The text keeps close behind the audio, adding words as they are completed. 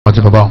àti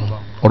bàbá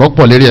ọ̀rọ̀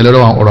pọ̀ lérí ẹ̀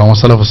lọ́rọ̀ ọ̀rọ̀ àwọn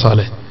sálàfù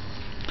sálẹ̀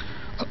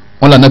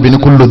wọn là nàbí ní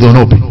kullu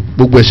dhunubi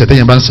gbogbo ẹ̀ṣẹ̀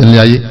tẹ́yìn bá ń sẹ́ni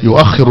ayé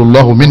yu'akhiru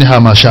Allahu minha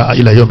ma sha'a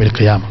ila yawmil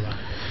qiyamah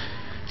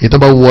ètò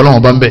bá wù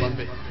ọlọ́wọ́n bá ń bẹ̀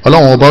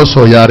ọlọ́wọ́n bá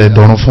sọ ìyá rẹ̀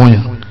dọ̀rùn fún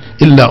yàn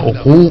illa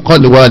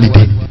uquqal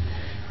walidayn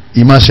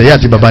ìmọ̀ ṣẹ̀yà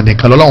àti bàbá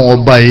nìkan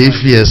lọ́wọ́n bá yẹ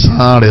fi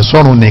ẹ̀san rẹ̀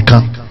sọ́run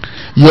nìkan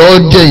yóò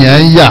jẹ̀yàn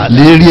ń yà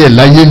lérí ẹ̀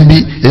láyé ń bí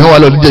èèyàn wà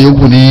lọ́ọ́ díjẹ́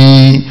yòókù ní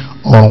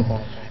ọ̀run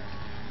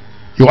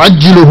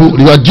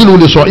yu'ajjiluhu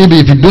li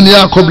sahibi fi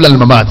dunya qabla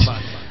al-mamat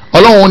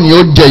ọlọ́run ni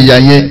yóò jẹ ìyà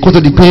yẹn kó tó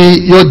di pé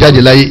yóò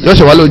jáde láyé yóò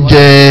ṣe wá ló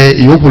jẹ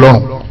ìyókù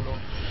lọ́rùn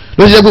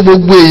ló ṣe pé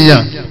gbogbo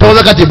èèyàn tọ́wọ́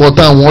sákàtì bọ̀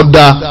tán àwọn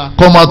da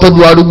kọ́ máa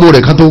tọ́jú arúgbó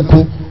rẹ̀ kan tó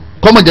kú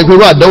kọ́ máa jẹ́ pé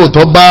irú àdáwò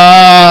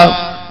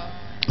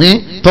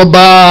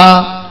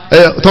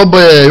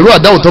irú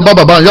àdáwò tó bá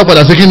bàbá yóò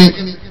padà sí kínní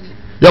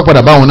yóò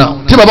padà bá òun náà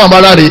tí bàbá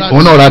bá ráre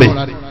òun náà ráre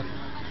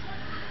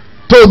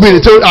tó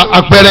obìnrin tó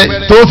àpẹẹrẹ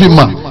tó fi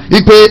mà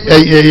wípé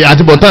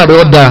àtibọ̀tán rẹ̀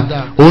ọ̀dà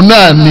òun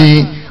náà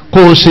ni kó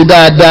o ṣe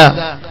dáadáa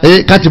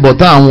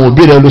kátibọ̀tán àwọn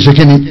òbí rẹ̀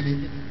olóṣèkínní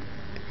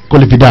kó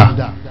lè fi dáa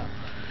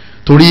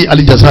torí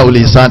alijasa ò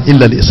lè san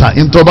illa lè san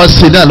ntọ́ bá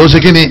ṣe náà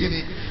lóṣèkínní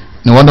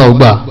ni wọ́n náà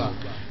gbà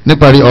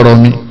níparí ọ̀rọ̀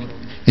mi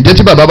ìjẹ́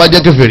tí bàbá bá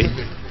jẹ́ kèfèrí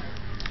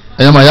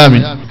ẹ̀yọ́ màyá mi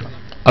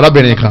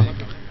arábìnrin kan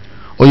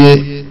oyè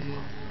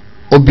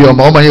obì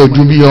ọmọ yẹn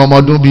ojú bí ọmọ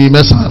ọdún bíi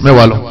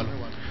mẹ́wàá lọ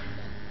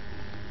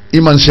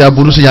ìmọ̀ ń ṣe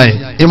aburú sí yáyẹn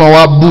ìmọ̀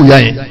wa bú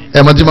yáyẹn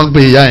ẹ̀mọ́ tí ma ń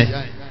pè yáyẹn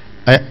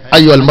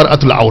ayọ̀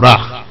al-mar'atul awra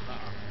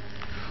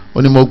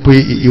ó ní mo pe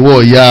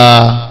ìwọ ìyá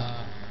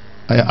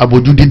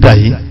abojú dídà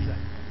yìí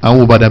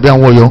àwọn òbàdàn bí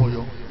àwọn ọyọ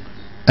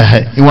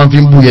ìwọ̀n fi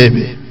ń bú yẹ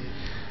ẹ̀bẹ̀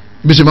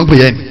bí ṣe ma ń pè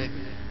yẹn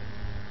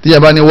tí yà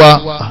bá ní wá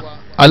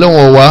alẹ́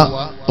wọn wá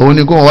òun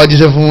ni kó wọn wá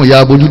jíṣẹ́ fún ìyá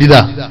abojú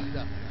dídà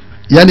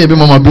ìyá ni ẹbí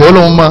mọ̀mọ́ bí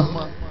ọlọ́run mọ́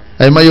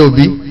ẹ̀mọ́ yóò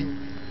bí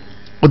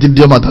ó ti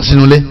di ọmọ àtà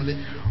sínú ilé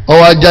ó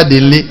wá jáde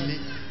ńlé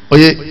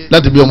oyè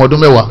láti bí ọmọ ọdún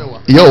mẹ́wàá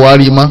ìyá òwá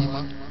rí ma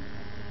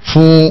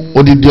fún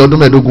odidi ọdún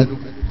mẹ́ẹ̀ẹ́dógún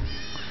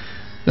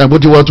yàgbó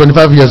ti wọ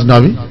 25 years náà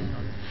bí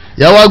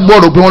ìyá wa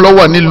gbọ́rọ̀ pé wọ́n lọ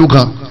wà nílùú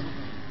kan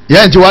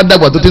ìyá yẹn ti wá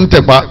dàgbà tó ti ń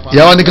tẹ̀pa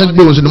ìyá wa ní kán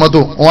gbé òun sínú mọ́tò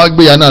wọ́n wá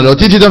gbé ìyá náà lọ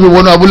títí tó fi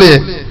wọnú abúlé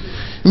yẹn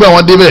nígbà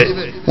wọ́n débẹ̀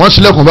wọ́n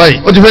ṣílẹ̀kùn báyìí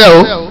ó ti fẹ́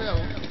yàwó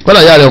kọ́lá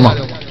ìyá rẹ̀ ọmọ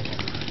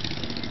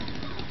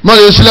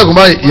mọ́tò ṣílẹ̀kùn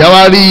báyìí ìyá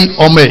wa rí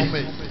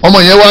ọmọ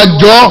yẹn wá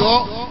jọ́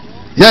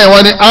ìyá yẹn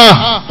wá ní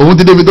òun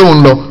ti débi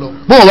tóun lọ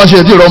bọ́n bá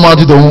ṣe tí ìrọ̀ ọmọ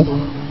àti tòun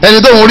ẹni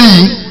tóun rí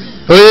yìí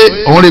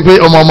òun rí pé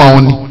ọmọ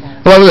òun ni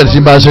ó bá bẹ̀rẹ̀ sí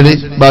bá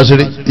a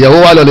ṣeré ìyàwó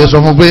wa lọ lè sọ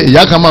fún pé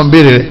ìyá kan máa ń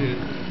béèrè rẹ̀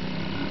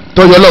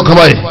tọ́jú ọlọ́ọ̀kan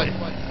báyìí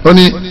ó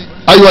ní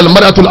ayọ̀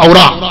al-mar'atul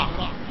awra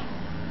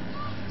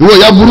ìwọ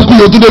ìyá burúkú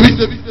yóò tún débi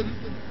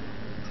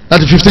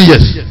láti 15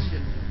 years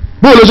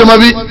bóò ló ṣe máa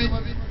bí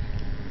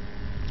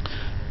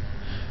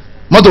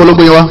mọ́tò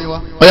olóògbé yẹn wá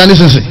ọ̀yá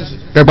nísinsìn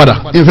kẹ́ padà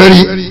ìfẹ́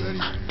rí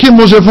kí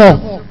mo ṣe fún ọ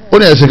ó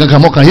ní ẹ̀sìn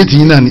kankan mọ́kàn yé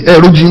tìyín náà ni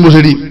ẹ̀rọ jí mo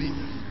ṣe rí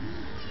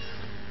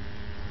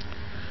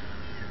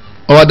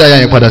ọwọ́ dá ìyá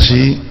yẹn padà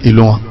sí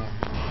ìlú wọn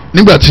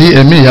nígbàtí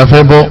ẹ̀mí ìyá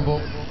fẹ́ bọ́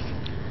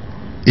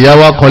ìyá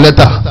wa kọ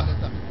lẹ́tà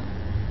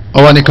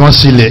ọwọ́ ní kan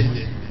sílẹ̀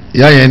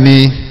ìyá yẹn ní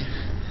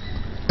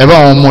ẹ bá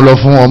wọn mú lọ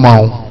fún ọmọ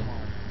àwọn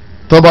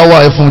tó bá wà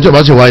ẹfun tí ò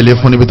bá sì wá ilé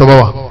fún níbi tó bá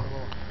wà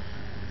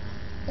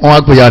wọn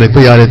wá pé ìyá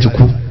rẹ̀ ti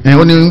kú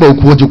ó ní nígbà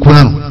òkú ó ti kú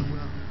náà nù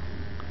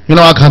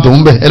nínú àwọn kan tó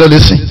ń bẹ̀ ẹ lọ lè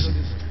sìn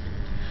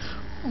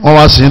wọ́n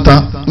wá sí tán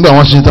nígbà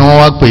wọ́n sí tán wọ́n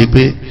wá pè é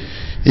pé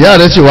ìyá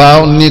rẹ̀ sì wá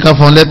ní ká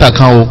fún lẹ́tà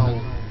kan o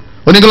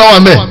oníkílọ́wọ́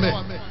ń bẹ̀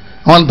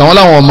wọ́n tàwọn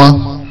láwọn ọmọ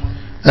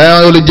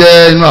ó lè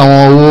jẹ́ inú àwọn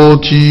owó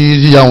tí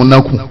yíya òun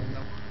náà kù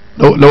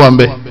lọ́wọ́ ń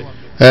bẹ̀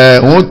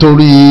òun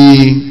torí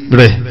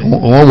rẹ̀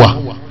òun wà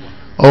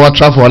ó wá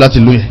tráfọ̀ láti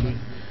lú yẹn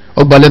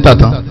ó gba lẹ́tà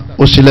tán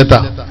ó sí lẹ́tà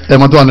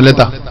ẹ̀mọ́ tó wà ní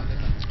lẹ́tà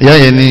ìyá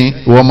yẹn ní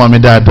ìwọ ọmọ mi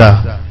dáadáa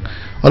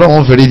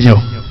ọlọ́run fèrè jìn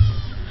ọ́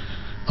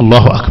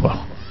Allahu akbar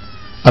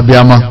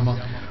abiyama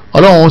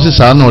ọlọ́run sì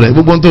sàánù rẹ̀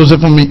gbogbo tó ṣe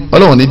fún mi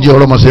ọlọ́run ní jí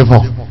ọ̀rọ̀ mọ̀ ṣe fún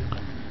ọ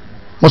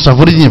mo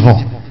ṣàforíjì fún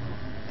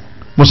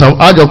ọ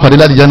àjọ pàdé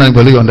láti jẹ́ náà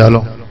pẹ̀lú yọ̀ǹda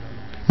lọ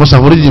mo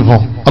ṣàforíjì fún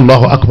ọ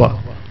Allahu akbar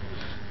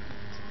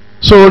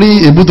sórí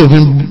èbú tó fi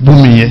ń bú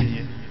mi yẹ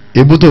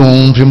èbú tó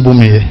ń fi ń bú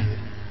mi yẹ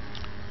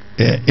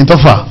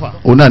ìtọ́fà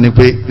òun náà ni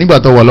pé nígbà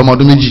tó wà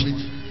lọ́mọdún méjì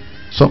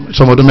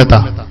sọmọdún mẹ́ta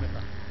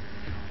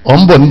ọ̀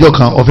ń bọ̀ níjọ́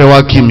kan ó fẹ́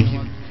wá kí mi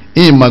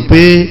ìyìn mà pé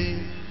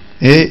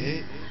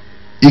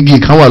igi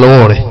kan wà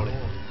lọ́wọ́ rẹ̀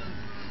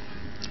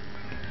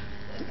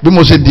bí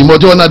mo ṣe dì mọ́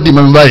tí wọ́n náà dì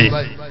mọ́ mi báyìí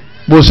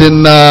bó ṣe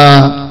ń na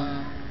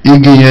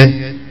igi yẹn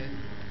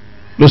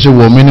ló ṣe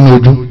wọ̀ mí nínú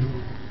ojú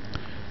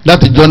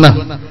láti jọ́ náà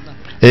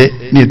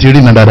ní ètí rí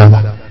iná dáadáa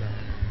mọ́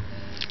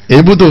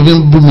èébú tó fi ń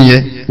bú mi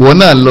yẹn wọ́n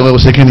náà lọ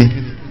ṣe kínní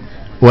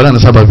wọ́n náà ní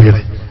sábàbí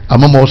rẹ̀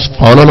àmọ́ mo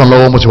fà ọ́ lọ́lọ́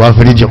lọ́wọ́ mo ti wá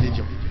fẹ́rí jẹun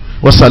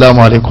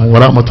wasalaamu alaykum wa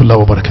rahmatullahi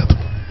wa barakatuh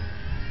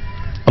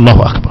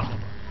Allahu akbar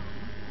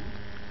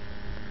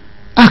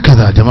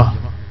akada jama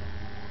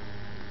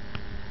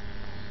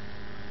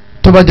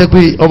tó bá jẹ́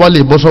pé ọba lè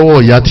bọ́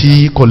sọ́wọ́ ìyá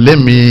tí kò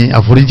lẹ́mí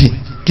àforíjì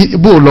kí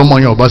bó lọ́mọ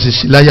yẹn ọba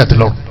sí láyà tí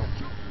lọ́rùn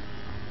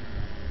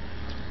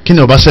kí ni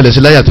ọba ṣẹlẹ̀ sí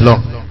láyà tí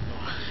lọ́rùn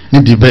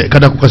nídìí bẹ́ẹ̀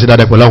kádàkú kọ́ sí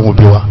dáadáa pẹ̀lú àwọn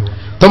òbí wa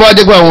tó bá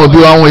jẹ́ pé àwọn òbí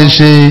wa wọ́n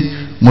ṣe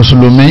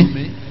mùsùlùmí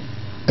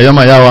ẹ̀yọ́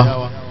máa yá wa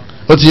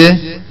ó ti yé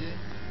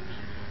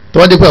tó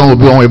bá jẹ́ pé àwọn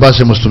òbí wa wọ́n ìbá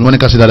ṣe mùsùlùmí wọ́n ní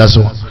ká ṣe dáadáa sí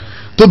wọn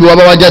tóbi wa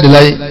bá wá jáde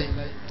láyé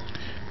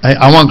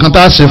àwọn nǹkan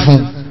tá a ṣe fún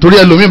torí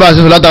ẹlòmíì bá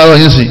ṣe fún látàárọ̀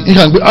yín sí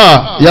nǹkan pé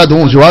ìyá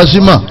àtòun ò sì wá sí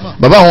mà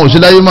bàbá àwọn ò sí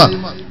láyé mà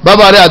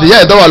bàbá rẹ àti ìyá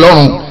ìtọ́wà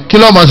lọ́rùn kí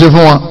ló máa ṣe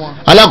fún wọn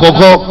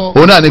alákọ̀ọ́kọ́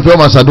òun náà ni pé ó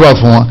máa ṣàdúrà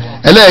fún wọn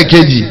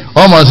ẹlẹ́ẹ̀kejì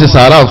ó máa ṣe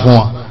sàárà fún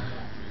wọn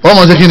ó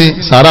máa ṣe kí ni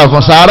sàárà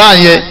fún sàárà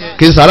yẹn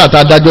kì í sàárà tá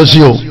a dájọ́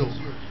sí o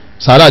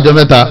sàárà ọjọ́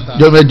mẹ́ta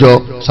ọjọ́ mẹ́jọ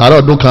sàárà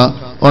ọdún kan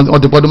wọ́n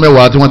ti pọ́dún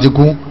mẹ́wàá tí wọ́n ti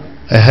kú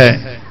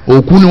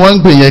òkú ni wọ́n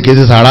ń pè yẹn kì í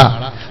ṣe sàárà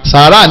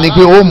sàárà ni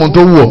pé ó mú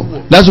tó wù ọ́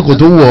lásìkò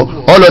tó wù ọ́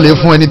ọ lọ lè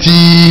fún ẹni tí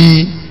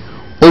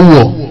ó wù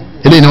ọ́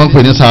eléyìí ni wọ́n ń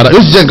pè ní sàárà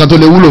yóò sì jẹ́ nǹkan tó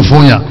lè wúlò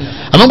fún yàn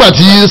àmọ́gbà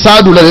tí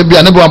sáàdù lẹ́yìn bí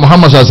anábíwá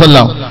Muhammad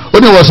sallam ó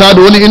ní wọ sáàdù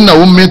ó ní inna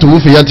ummi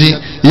tuwufiyati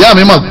ìyá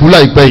mi mà kú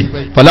láìpẹ́ yìí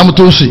fàlámù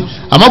tó sì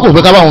àmọ́ kò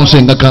fẹ́ ká bá wọn ṣe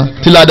nǹkan kan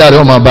tí ládàá rẹ̀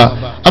wọ́n máa bá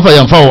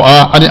afàyànfàwọ̀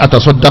á ní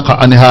atasaddaqa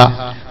anha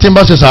tí n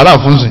bá ṣe sàárà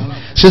fún sí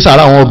ṣe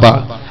sàárà wọn bá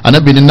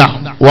anábì ní náà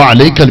wa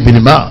alayka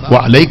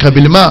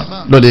bil ma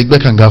lọ́lẹ̀ gbẹ́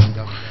kànga fún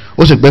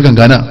ó sì gbẹ́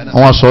kànga náà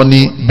wọ́n sọ ní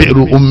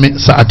bi'ru ummi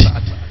Sa'di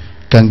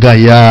kànga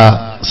ya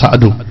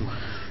Sa'du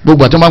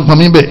gbogbo àti máa ń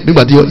pọnmi bẹ́ẹ̀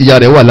nígbà tí ìyá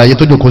rẹ̀ wà láyé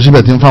tó jókòó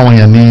síbẹ̀ tí ń fáwọn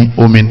èèyàn ní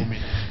omi ni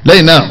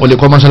lẹ́yìn náà o lè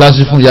kọ́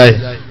mọ́ṣáláṣí fún ìyá ẹ̀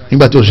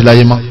nígbà tí ò sí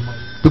láyé mọ́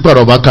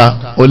pípàrọ̀ ọ̀bá ka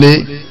o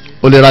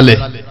lè ralẹ̀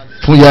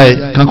fún ìyá ẹ̀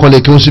kankọ́ lè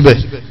kí ó síbẹ̀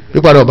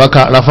pípàrọ̀ ọ̀bá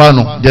ka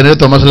rafáànù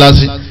jẹnẹrétọ̀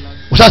mọ́ṣáláṣí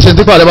o ṣáṣe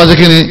tipa rẹ̀ bá ṣe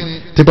kíni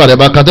tipa rẹ̀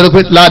bá ka tẹ́lẹ̀ pé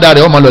ládàá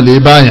rẹ̀ ọmọ lọ lè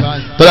bá yàn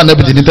tọ́lá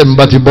nẹ́bìtì ní tẹ̀mí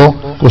bá ti bọ́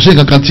kò sí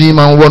nǹkan kan tí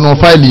máa ń wọnú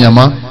fáìlì yàn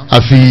mọ́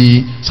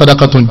àfi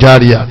sadakatun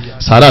jariya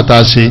sàárà tá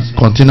a ṣe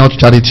continued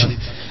charity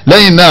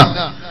lẹ́yìn náà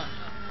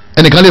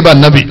ẹnìkan lè bá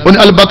nàbì ó ní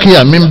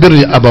alibakiya min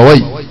birri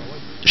abawai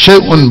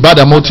shay'un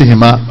ba'da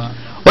mawtihima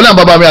ó lẹ́yìn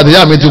bàbá mi àti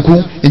ìyá mi ti kú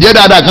ìjẹ́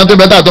dáadáa kan tó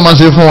bẹ́ẹ̀ tá a tó máa ń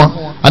ṣe fún wọn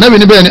anábì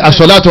níbẹ̀ ni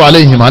as-salatu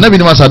alayhima anábì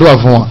ní máa ṣàdúrà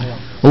fún wọn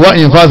wa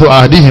infathu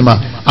ahdihima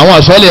àwọn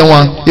àsọ́lẹ̀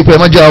wọn ipò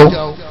ẹ̀mọ́ já o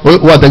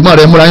wà tẹ̀gbọ́n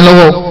rẹ̀ múra yín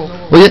lọ́wọ́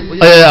oye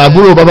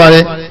àbúrò bàbá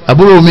rẹ̀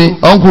àbúrò mi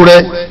ọ̀nkù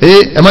rẹ̀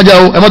ẹ̀mọ́ já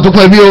o ẹ̀mọ́ tó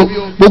kún ẹbí o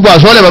gbogbo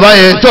àsọ́lẹ̀ bàbá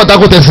yẹn tí ọ̀tá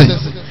kò tẹ̀sìn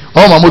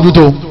ọ̀ máa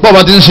mójútó bọ́ọ̀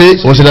bá ti ń ṣe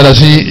òun sì dáadáa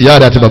sí ìyá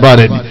rẹ̀ àti bàbá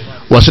rẹ̀ ni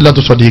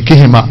wasilatu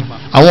sadiqihima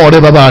àwọn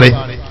ọ̀rẹ́ bàbá rẹ̀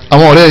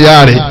àwọn ọ̀rẹ́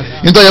ìyá rẹ̀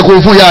nítorí yẹ kó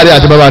fún ìyá rẹ̀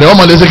àti bàbá rẹ̀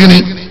ọmọ lè ṣe kíní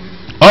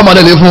ọmọ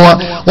lè fún wọn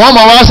wọn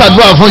máa wá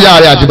ṣàdúrà fún ìyá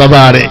rẹ̀ àti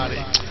bàbá rẹ̀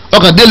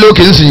ọkàn délé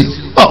òkè ń sìn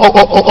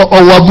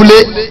ọwọ́ abúlé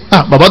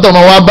bàbá tó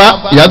máa wá bá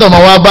ìyá tó máa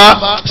wá bá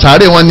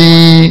sàárè wọn ní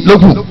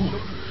lókù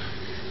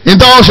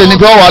nítorí wọn ṣe ni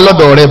pé wọn wà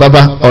lọ́dọ̀ ọ̀rẹ́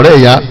bàbá ọ̀rẹ́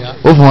ìyá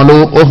ó fún wọn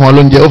lówó ó fún wọn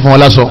lóúnjẹ ó fún wọn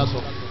láṣọ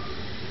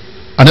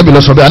anabi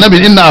lọ sọ bẹ́ẹ̀ anabi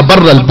inna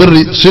abarra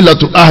albirri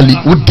silatu ahli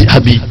wuddi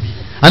abi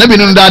anabi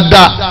nínú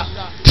dáadáa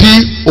tí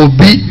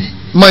òbí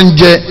máa ń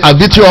jẹ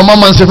àbí tí ọmọ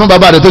máa ń ṣe fún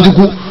bàbá rẹ̀ tó ti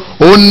kú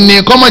òun ni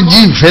kọ́mọ̀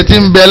jí ìfẹ́ tí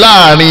ń bẹ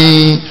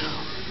láàrin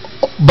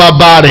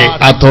bàbá rẹ̀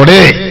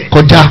àtọ̀rẹ́ ẹ̀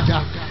kọjá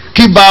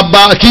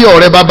kí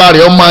ọ̀rẹ́ bàbá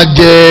rẹ̀ ó máa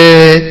jẹ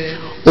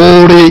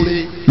oore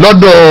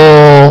lọ́dọ̀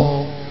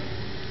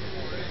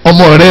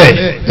ọmọ rẹ̀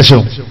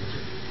ẹ̀ṣẹ̀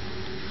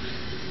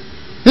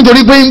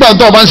nítorí pé nígbà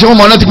tó ọba ń ṣe wọn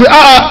mọ̀ ọ́nà ti pé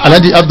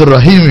Alhaji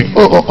Abdulrahim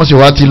wọ́n sì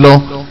wá ti lọ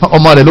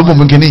ọmọ rẹ̀ ló bùn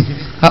mí kínní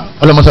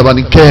ọlọ́mọṣàbà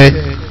ní kẹ́ ẹ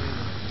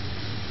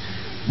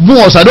bú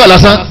ọ̀sàdúrà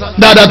lásán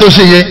dáadáa tó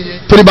ṣe yẹn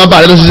torí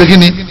bàbá rẹ ló ṣe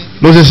kíni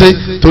ló ṣe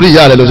torí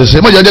ìyá rẹ ló ṣe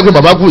mọ̀jọ́ jẹ́ pé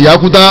bàbá kú ìyá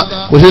kú tán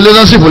kò sí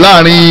lẹ́sọ̀nsìpù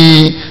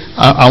láàrin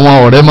àwọn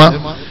ọ̀rẹ́ mọ́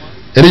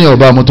eréyìn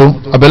ọba àmútó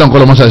abẹ́lẹ́ nǹkan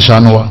lọ́mọ́sá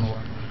ìṣàánú wa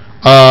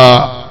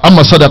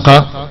àmọ́ sàdákà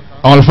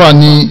àwọn àlùfáà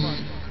ní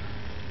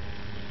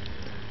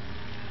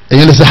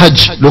èyí lè ṣe hajj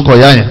ló kọ̀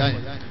ìyá yẹn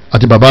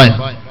àti bàbá yẹn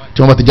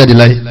tí wọ́n bá ti jáde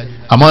láyé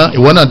àmọ́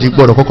ìwọ náà ti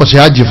gbọ́dọ̀ kọ́kọ́ ṣe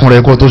hajj fún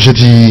rẹ kó tó ṣe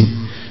ti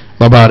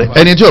bàbá rẹ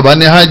ẹni tí ó bá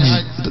ní hajj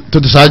tó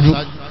ti ṣáájú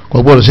kò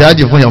gbọ́dọ̀ ṣe hajj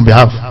fún yàn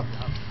behalf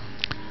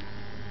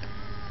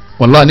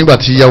wallahi nígbà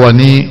tí yà wà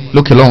ní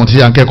lókè lọ́hùn tí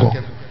yà ń kẹ́kọ̀ọ́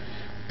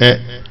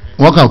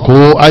wọ́n kàn kó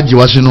hajj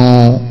wá sínú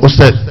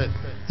hostel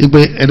wípé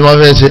ẹni wọ́n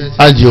fẹ́ ṣe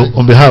hajj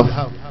on behalf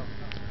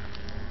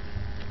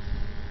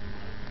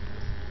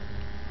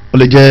ó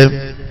lè jẹ́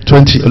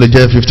 20 ó lè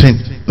jẹ́ 15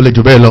 ó lè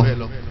jù bẹ́ẹ̀ lọ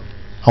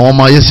àwọn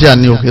ọmọ ayé sí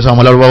àní òkè sáwọn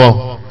alárúbáwá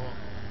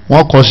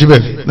wọ́n kọ síbẹ̀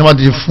nígbà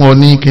tí fún ọ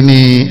ní kíní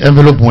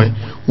envelope ẹ̀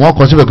wọ́n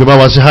kọ síbẹ̀ pé bá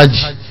wa ṣe hajj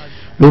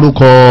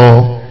lórúkọ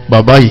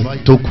bàbá yìí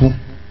tó kú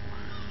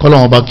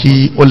kọ́lọ́wọ́n bá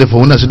kí ó lè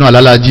fòun náà sínú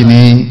àlálàájì ní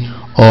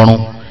ọ̀run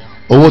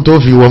owó tó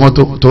fi wọ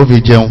mọ́tò tó fi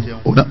jẹun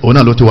òun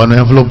náà ló ti wà ní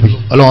envelope yìí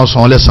ọlọ́wọ́n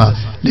san lẹ́sàn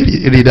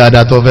rí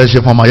dáadáa tó fẹ́ ṣe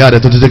fún ọmọ ìyá rẹ̀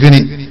tó ti tẹ́kíní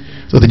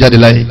tó ti jáde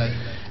láyé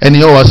ẹni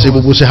yóò wá ṣe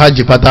gbogbo ṣe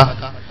hajj pátá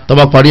tó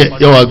bá parí ẹ̀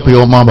yóò wá pe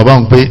ọmọ bàbá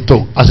òun pé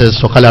tó a ṣe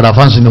sọ̀kalẹ̀ ara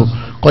fáǹsì ni o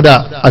kọ́dà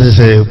a ṣe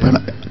ṣe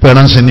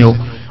pẹ̀ránṣì ni o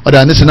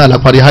ọ̀dà nísìnyí àlà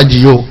parí hajj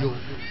yóò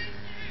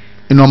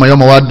inú ọmọ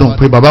yọmọ wa dùn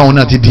pé bàbá òun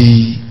náà ti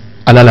di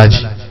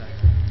alálàájì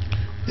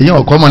èyí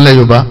ọ̀kọ́ mọ̀ nílẹ̀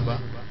Yorùbá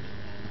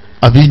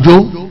àfi ijó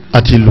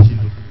àti ìlú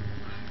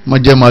mọ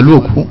jẹ màálù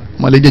òkú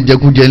mọ lè jẹ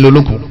jẹkú jẹ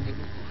ńlọlọkù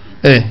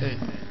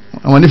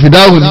àwọn ní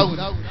fìdáwò ni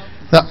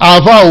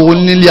àáfà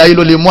òun nílé ayé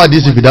ló lè mú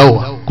àdìsí fìdáwò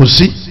wa kò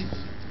sí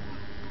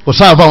kò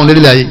sáàfà òun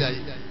nílé ayé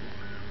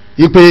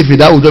ipe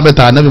fìdáwò jọ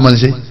mẹ́ta anábì máa ń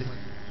ṣe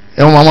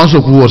ẹwọn máa ń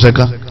sòkú ọ̀sẹ̀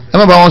kan ẹ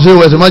má bá wọn ṣe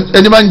wẹ̀sẹ̀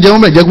ẹni bá ń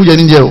jẹun bẹ̀ jẹ́kújẹ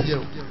ní jẹ o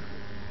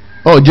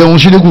ọ jẹun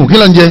ṣíríkù kí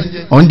ló ń jẹ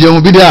ọ ń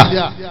jẹun bídíà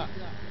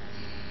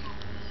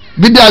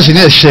bídíà sì ní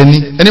ẹ̀ṣẹ̀ ni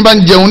ẹni bá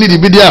ń jẹun nídìí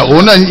bídíà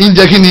òun náà ń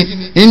jẹ kí ni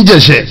ń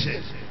jẹ̀ṣẹ̀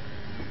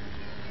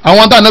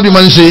àwọn tá ànábì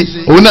máa ń ṣe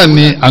òun náà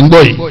ni à ń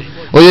gbọ́ yìí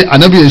oye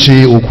ànábì ń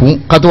ṣe òkú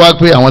kátó wá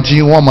pé àwọn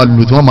tí wọ́n máa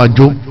lù tí wọ́n máa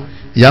jó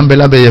ìyá ń bẹ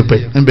lábẹ́ yẹ̀pẹ̀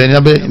ń bẹ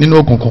lábẹ́ nínú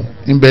òkùnkùn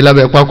ń bẹ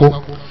lábẹ́ pákó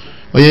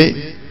oye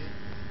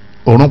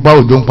òrùn pa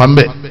òjò ń pa ń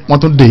bẹ wọ́n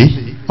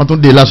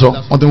tún dé lásọ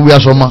wọ́n tún wí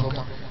aṣọ ma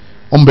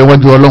wọ́n ń bẹ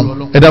wájú ọlọ́run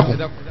ẹ dákun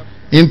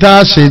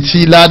ìta ṣe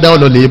tí ládàá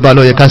ọlọ́lẹ̀ bá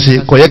lọ yẹ ká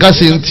ṣe kọ̀ yẹ ká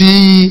ṣe tí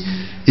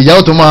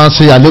ìyàwó tó máa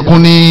ṣe àlékún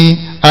ní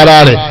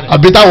ara rẹ̀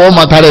àbí táwọn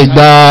ọmọ tara ẹ̀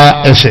gba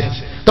ẹ̀ṣẹ̀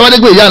tọ́wọ́ dé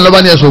pé ìyá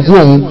ńlọ́ba ní ẹ̀sùn òkú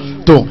òun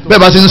tó bẹ́ẹ̀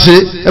bá ṣe ń ṣe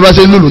ẹ bá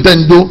ṣe ń lùlù tẹ́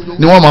ń jó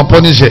ni wọ́n máa pọ́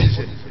níṣẹ́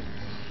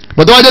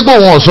bọ̀tọ́ wá dé pé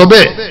òun ọ̀sọ́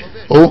bẹ́ẹ̀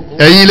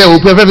ẹ̀yin ilẹ̀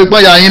òpin ẹ̀fẹ́ fi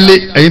pọ́n ya ẹ̀yin lé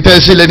ẹ̀yin tẹ́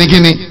ṣe lẹ́ni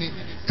kíni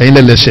ẹ̀yin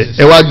lẹ̀ lẹ̀ṣẹ̀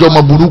ẹ wá jọ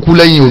ọmọ burúkú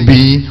lẹ́yìn òbí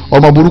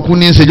ọmọ burúkú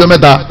ní ṣèjọ́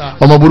mẹ́ta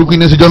ọmọ burúkú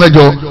ní ṣèjọ́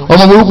mẹ́jọ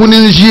ọmọ burúkú ní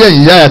ṣí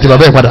ẹ̀yìn yáyà àti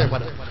bàbá ẹ̀ padà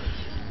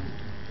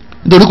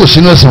nítorí kò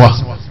sínú ẹ̀sìn wa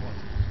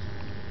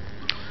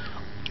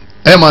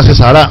ẹ máa ṣe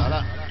sàárà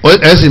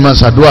ẹ sì máa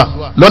ṣàdúà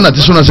lọ́nà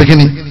tí súnà ṣe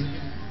kíni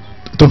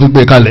tó fi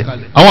gbé kalẹ̀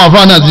àwọn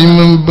àfáà náà tí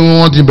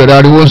wọ́n ti bẹ̀rẹ̀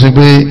ariwo ṣe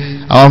pé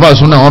àwọn àfáà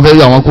súnà wọ́n fẹ́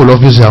yọ àwọn kó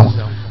lọ́fíìsì àwọn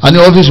a ní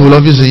ọ́fíìsì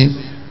lọ́fíìsì yìí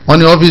wọ́n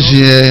ní ọ́fíìsì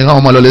yẹn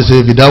káwọn máa lọ lè ṣe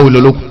fìdáwò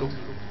lólókù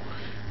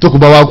tó kù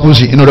bá wá kú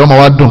sí inú rẹ̀ ọmọ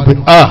wa dùn pé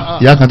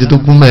ìyá kan ti tún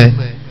kú mẹ́ẹ̀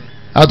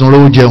á tún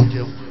rówó jẹun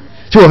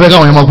tí wọ́n fẹ́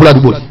káwọn yẹn máa kú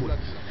ládùúgbò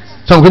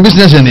sọ pé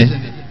bísíǹnẹ̀sì ni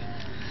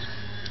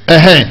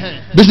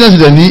bísíǹnẹ̀sì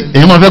dẹ̀ ní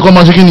èyí máa fẹ́ kọ́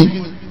máa ṣe kí ni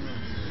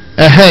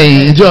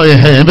ìjọ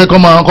ẹ̀yìn fẹ́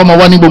kọ́ máa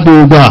wá ní gbogbo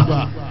ògbà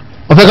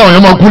wọ́n fẹ́ káwọn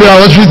yẹn máa kú lé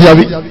àwọn street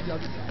àbí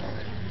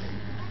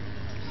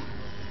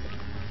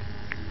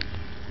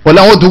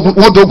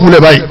wọ́n tó kú lẹ̀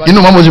báyìí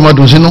inú mọ́mọ́ sì máa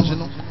dùn sínú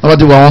wọ́n bá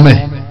ti wà wọ́n mẹ́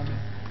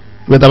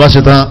ìgbẹ́ tá a bá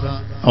ṣe tán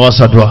àwọn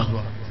ṣàdúrà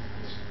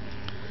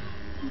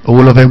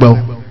owó lọ́fẹ́ gbà ó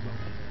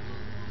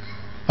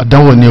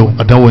àdánwò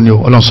ni ó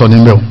ọlọ́run sọ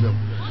níbẹ̀ ó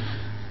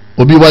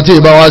òbí wa tí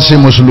ìbá wa ṣe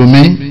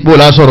mùsùlùmí bó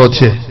la sọ̀rọ̀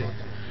tiẹ̀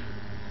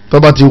tó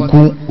bá ti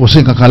kú kò sí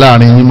nǹkan kan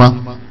láàrin yín má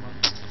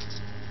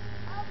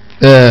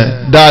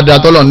dáadáa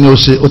tọ́lọ̀ ní o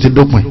ṣe ó ti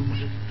dópin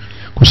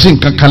kò sí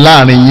nǹkan kan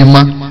láàrin yín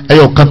má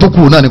ẹyọ kan tó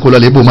kù náà ni kò lọ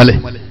lè bò mọ́lẹ̀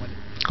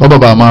kọ́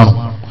bàbá márùn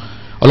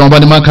ọlọ́run bá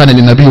ní máa kàn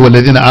ní nàbí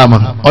walladhina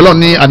amanu ọlọ́run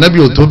ní ànábì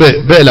ò tó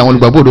bẹ́ẹ̀ bẹ́ẹ̀ làwọn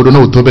olùgbàgbọ́ òdodo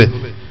náà ò tó bẹ́ẹ̀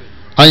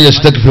an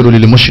yastaghfiru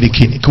lil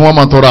mushrikin kí wọ́n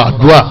máa tọrọ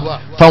àdúrà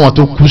fáwọn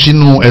tó kú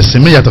sínú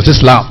ẹ̀sìn mi yàtọ̀ sí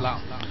Islam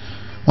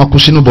wọ́n kú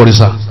sínú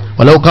bọ̀rìṣà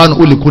walau kanu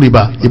uli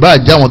kuriba ìbá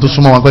àjẹ́ àwọn tó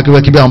súnmọ́ wọn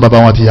pẹ́kípẹ́kí bí àwọn bàbá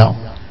wọn ti yá wọn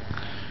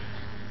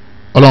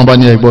ọlọ́run bá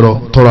ní ẹ gbọ́dọ̀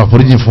tọrọ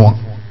àforíjì fún wọn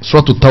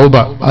Suratu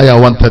Tawba aya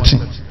 113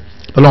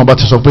 ọlọ́run bá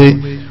ti sọ pé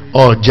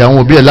ọ̀jẹ̀ àwọn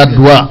òbí ẹ̀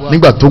ládùúà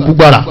nígbà tó kú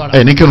gbàrà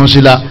ẹ̀ ní kírun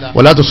sí la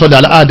wala tusalli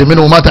ala ahadin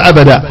minhum mata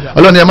abada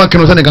ọlọ́run ẹ̀ má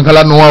kírun sẹ́ni kankan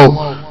lánàá wa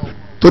o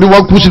torí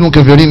wọ́n kú sínú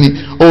kèfèrí ni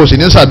o sì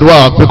ní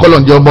sàdúrà pé kọ́lọ̀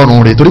ń jẹ́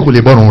bọ́rùn rẹ̀ torí kò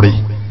lè bọ́rùn rẹ̀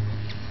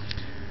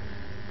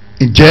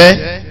ǹjẹ́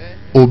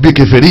òbí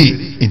kèfèrí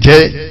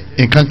ǹjẹ́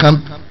nǹkan kan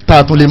tá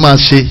a tún lè máa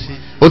ṣe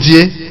ó ti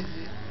yé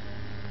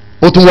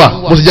ó tún wà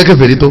bó ti jẹ́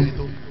kèfèrí tó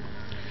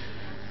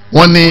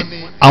wọ́n ní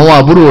àwọn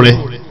àbúrò rẹ̀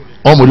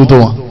ó mójútó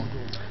wọn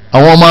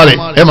àwọn ọmọ rẹ̀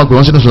ẹ máa pè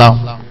wọ́n sínú Islam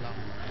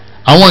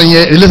àwọn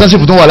ìyẹn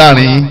relationship tó wà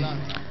láàrin yín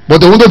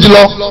bọ̀dọ̀ òun tó ti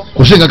lọ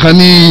kò sí nǹkan kan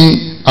ní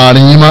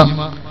àárín yín má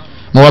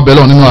mo wá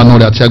bẹ̀rẹ̀ nínú àánú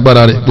rẹ̀ àti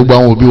agbára rẹ̀ gbogbo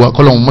àwọn òbí wa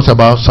kọ́lọ́hún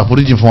mọ́sàbá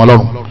ṣàforíjì fún wa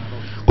lọ́rùn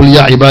qul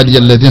ya ibadiya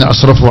alladhina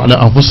asrafu ala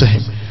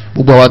anfusihim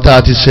gbogbo àwa tá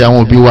a ti ṣe àwọn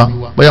òbí wa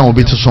bóyá àwọn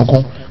òbí ti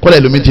sunkún kọ́lá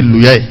ìlú mi ti lù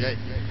yá ẹ̀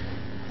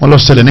wọ́n lọ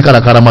ṣẹlẹ̀ ní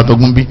kàràkàrà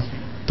màtọ́gún bí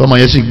tọ́mọ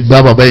yẹn sì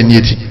gbá bàbá yẹn ní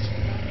etí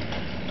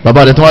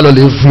bàbá rẹ̀ tó wà lọ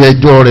lè fi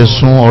ẹjọ́ rẹ̀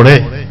sun ọ̀rẹ́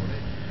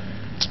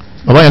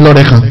bàbá yẹn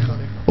lọ́rẹ́ kan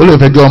ó lè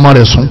fẹjọ́ ọmọ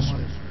rẹ̀ sun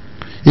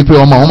ipe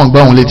ọmọ àwọn ọmọ gbá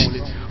òun létí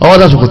ọwọ́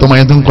dàsùkò tọmọ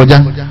yẹn tó ń kọjá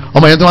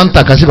ọmọ yẹn tó wà ń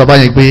tàka sí bàbá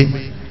yẹn pé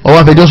ọwọ́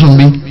afẹjọ́ sùn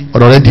bí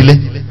ọ̀rọ̀ rẹ̀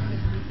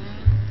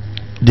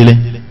dilẹ̀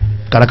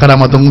kàràkàrà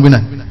máa tó ń gbìnà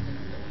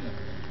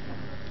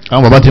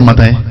àwọn bàbá ti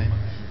màtà yẹn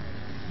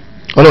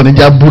ọlọ́run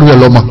níjà búrú ẹ̀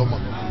lọ́mọ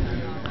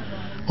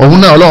òun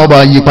náà ọlọ́run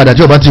bá yí padà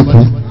tí ọba ti kú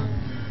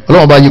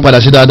ọlọ́run bá yí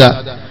padà sí dáadáa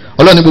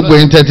ọlọ́run ní gbogbo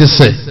yín tẹ́ ti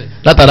ṣẹ̀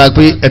látara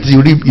pé ẹ ti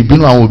rí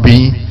ìbínú àwọn òbí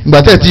yín ìgbà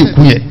tẹ́ ti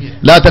kú yẹn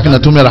la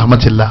taqnatu min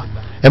rahmatillah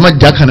ẹ má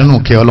jákàn nínú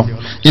kẹ́ ọlọ́run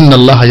inna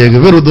Allaha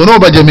yaghfiru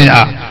dhunuba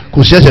jami'a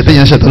kò sí ẹ̀ṣẹ̀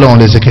téèyàn ṣẹ̀ tọ́lọ́run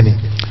lè ṣe kíni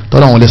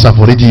tọ́lọ́run lè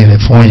ṣàforíjì rẹ̀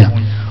fún yàn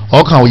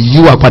ọkàn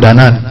yíwà padà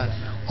náà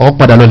ọ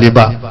padà lọ lè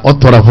bá ọ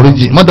tọrọ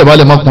àforíjì má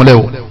dọ̀bálẹ̀ má kúnlẹ̀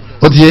o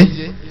ó ti yé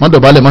má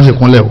dọ̀bálẹ̀ má ṣe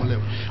kúnlẹ̀ o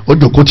ó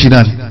jòkó tì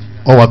náà ni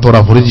ọ wà tọrọ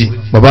àforíjì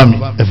bàbá mi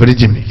ẹ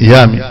foríjì mi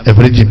ìyá mi ẹ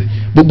foríjì mi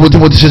gbogbo tí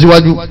mo ti ṣe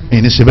síwájú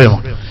èyí ní ṣe bẹ́ẹ̀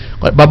wọn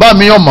bàbá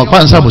mi ọmọ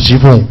pàǹsàbòsí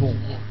fún un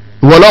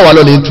ìwọ lọ́wọ́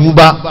lọ lè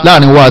túbá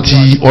láàrin wa àti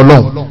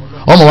ọlọ́run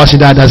ọmọ wa ṣe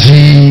dáadáa sí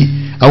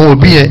àwọn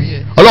òbí yẹn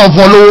ọlọ́run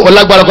fún ọ lówó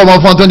ọlágbára kọ́ ọmọ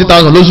fún ọ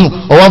 20,000 lóṣù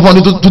ọwọ́ fún ọ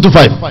ní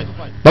 225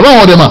 bàbá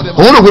àwọn ọ̀dẹ̀ mà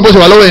òun rò pé bó ṣe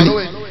wà lọ́wọ́ ẹni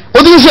ó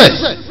ti ń sẹ̀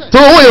tó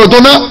owó yẹn ò tó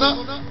ná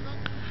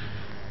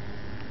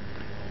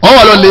ọ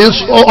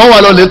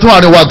wà lọ lè tún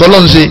àárín wa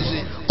àtọ́lọ́run ṣe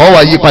ọ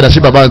wà yí padà sí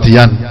bàbá àti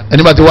ìyá ni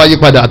ẹni bá ti wá yí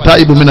padà àtá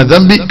ibùmínà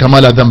zambi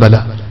kàmáàlà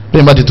dambala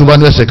bẹ́ẹ̀ bá ti túbá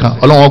ní ẹ̀ṣẹ̀ kan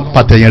ọlọ́run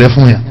pàtẹ́yìn rẹ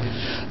fún yàn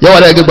yàwó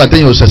aláyẹ gbẹgbà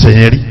téèyàn ò ṣẹ̀ṣẹ̀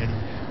yẹn rí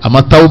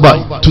àmọ́ tawba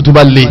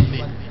tútúbà lé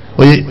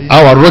oye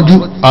àwa rọ́jú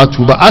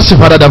àtúbà á sì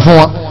farada fún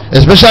wọn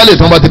especially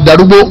tí wọ́n bá ti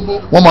darúgbó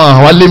wọ́n máa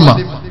hàn wá lè mà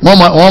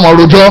wọ́n máa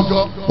rojọ́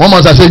wọ́n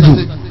máa ṣàṣejù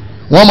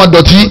wọ́n máa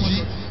dọ̀tí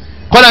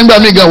kọ́dà nígbà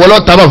míì gan ìwọ ló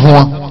tábà fún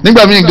wọn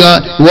nígbà míì gan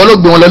ìwọ ló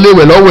gbé wọn lọ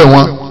léwẹ̀ lọ́wẹ̀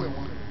wọn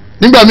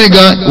nígbà míì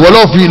gan ìwọ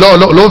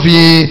ló fi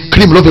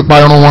cream ló fi pa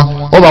irun wọn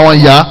ó bá wọn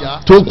yá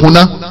tó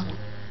kunná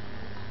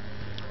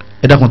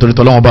ẹ dákun torí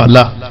tọ́lọ́wọ́n bá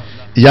la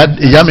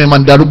ìyá mi máa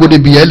ń darúgbó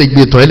débi ẹ lè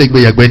gbé tọ́ ẹ lè gbé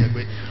yàgbẹ́ ni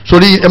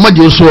sórí ẹ má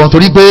jẹ́ oṣù ọ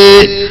torí pé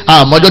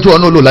àmọ́jọ́ tí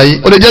wọn náà lò láyé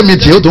ó lè jẹ́ mi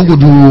tiẹ̀ ó tó ń kù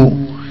ju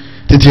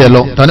títí ẹ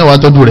lọ tani wàá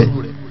tọ́jú rẹ̀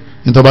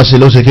nítorí bá ṣe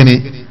ló ṣe kíni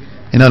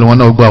iná ló wọn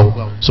náà gbà ó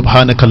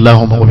subhanaka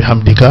allahumma wa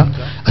bihamdika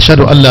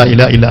ashhadu an la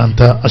ilaha illa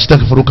anta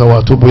astaghfiruka wa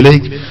atubu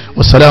ilayk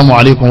wasalaamu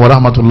alaykum wa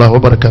rahmatullahi wa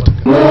barakatuh.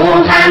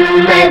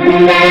 muhammad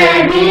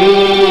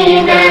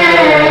nabiyina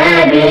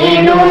bi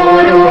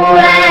nuru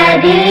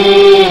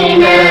hadi